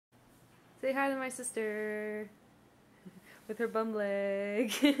Say hi to my sister with her bum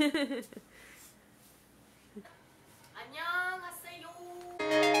leg. Hey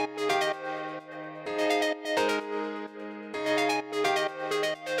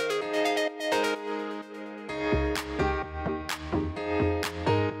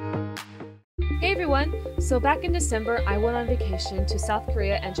everyone! So back in December, I went on vacation to South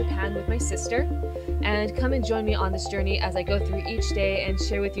Korea and Japan with my sister. And come and join me on this journey as I go through each day and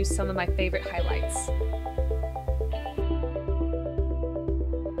share with you some of my favorite highlights.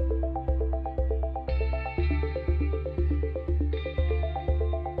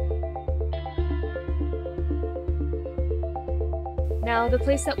 Now, the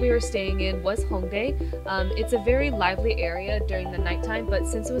place that we were staying in was Hongdae. It's a very lively area during the nighttime, but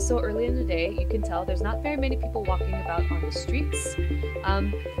since it was so early in the day, you can tell there's not very many people walking about on the streets.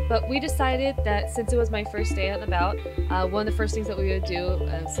 But we decided that since it was my first day out and about, one of the first things that we would do,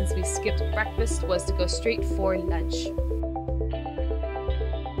 since we skipped breakfast, was to go straight for lunch.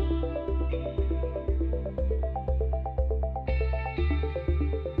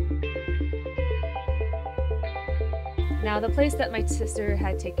 Now, the place that my sister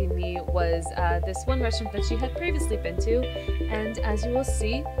had taken me was this one restaurant that she had previously been to, and as you will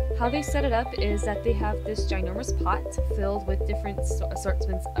see, how they set it up is that they have this ginormous pot filled with different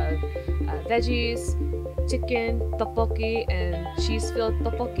assortments of veggies, chicken, tteokbokki, and cheese-filled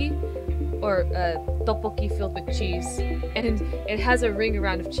tteokbokki, or tteokbokki filled with cheese, and it has a ring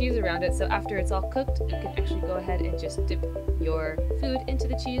around of cheese around it, so after it's all cooked, you can actually go ahead and just dip your food into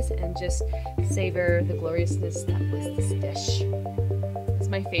the cheese and just savor the gloriousness that was this dish. It's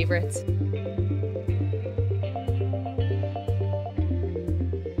my favorite.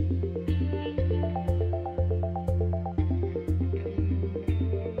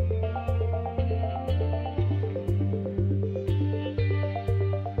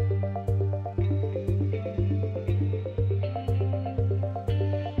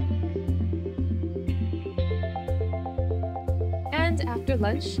 After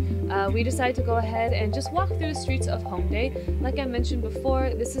lunch, we decided to go ahead and just walk through the streets of Hongdae. Like I mentioned before,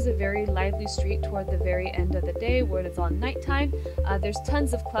 this is a very lively street toward the very end of the day where it's on nighttime. There's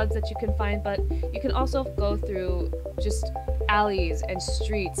tons of clubs that you can find, but you can also go through just alleys and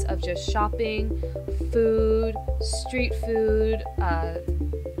streets of just shopping, food, street food,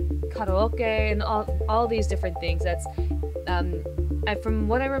 karaoke, and all these different things. That's and from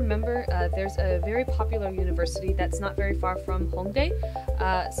what I remember, there's a very popular university that's not very far from Hongdae,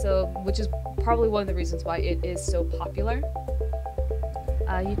 which is probably one of the reasons why it is so popular.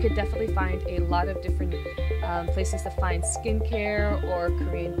 You could definitely find a lot of different places to find skincare or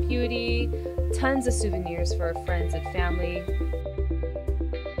Korean beauty, tons of souvenirs for friends and family.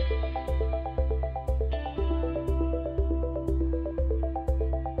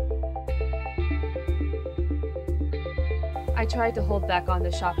 I tried to hold back on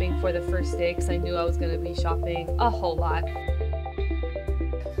the shopping for the first day because I knew I was going to be shopping a whole lot.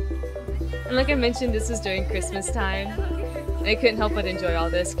 And like I mentioned, this was during Christmas time. I couldn't help but enjoy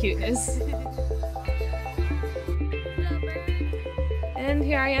all this cuteness. And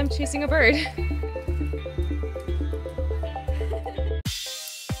here I am chasing a bird.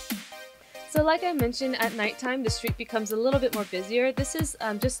 So like I mentioned, at nighttime the street becomes a little bit more busier. This is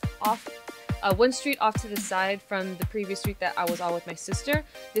just off one street off to the side from the previous street that I was on with my sister.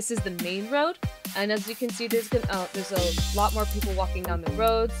 This is the main road, and as you can see, there's a lot more people walking down the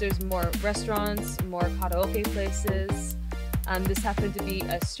roads. There's more restaurants, more karaoke places. This happened to be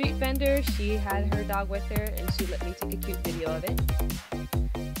a street vendor. She had her dog with her, and she let me take a cute video of it.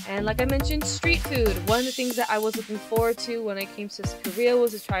 And like I mentioned, street food. One of the things that I was looking forward to when I came to Korea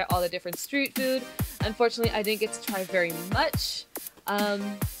was to try all the different street food. Unfortunately, I didn't get to try very much.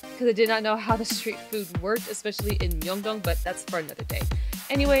 Because I did not know how the street food worked, especially in Myeongdong, but that's for another day.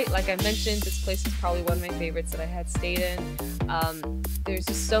 Anyway, like I mentioned, this place is probably one of my favorites that I had stayed in. There's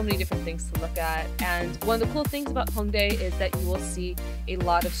just so many different things to look at, and one of the cool things about Hongdae is that you will see a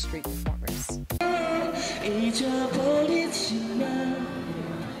lot of street performers.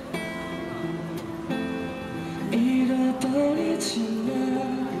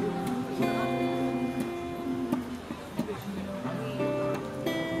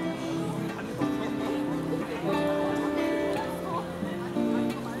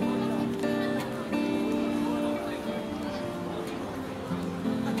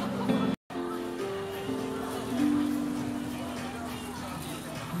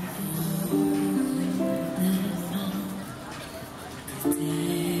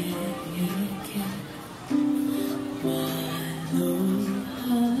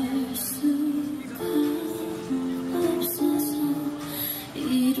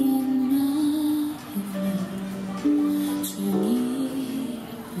 이런 말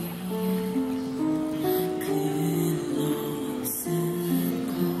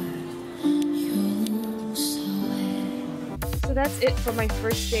So that's it for my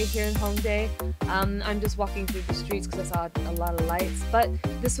first day here in Hongdae. I'm just walking through the streets because I saw a lot of lights, but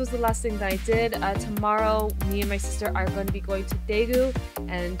this was the last thing that I did. Tomorrow, me and my sister are going to be going to Daegu,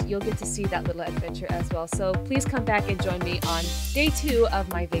 and you'll get to see that little adventure as well. So please come back and join me on day 2 of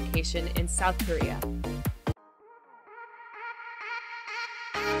my vacation in South Korea.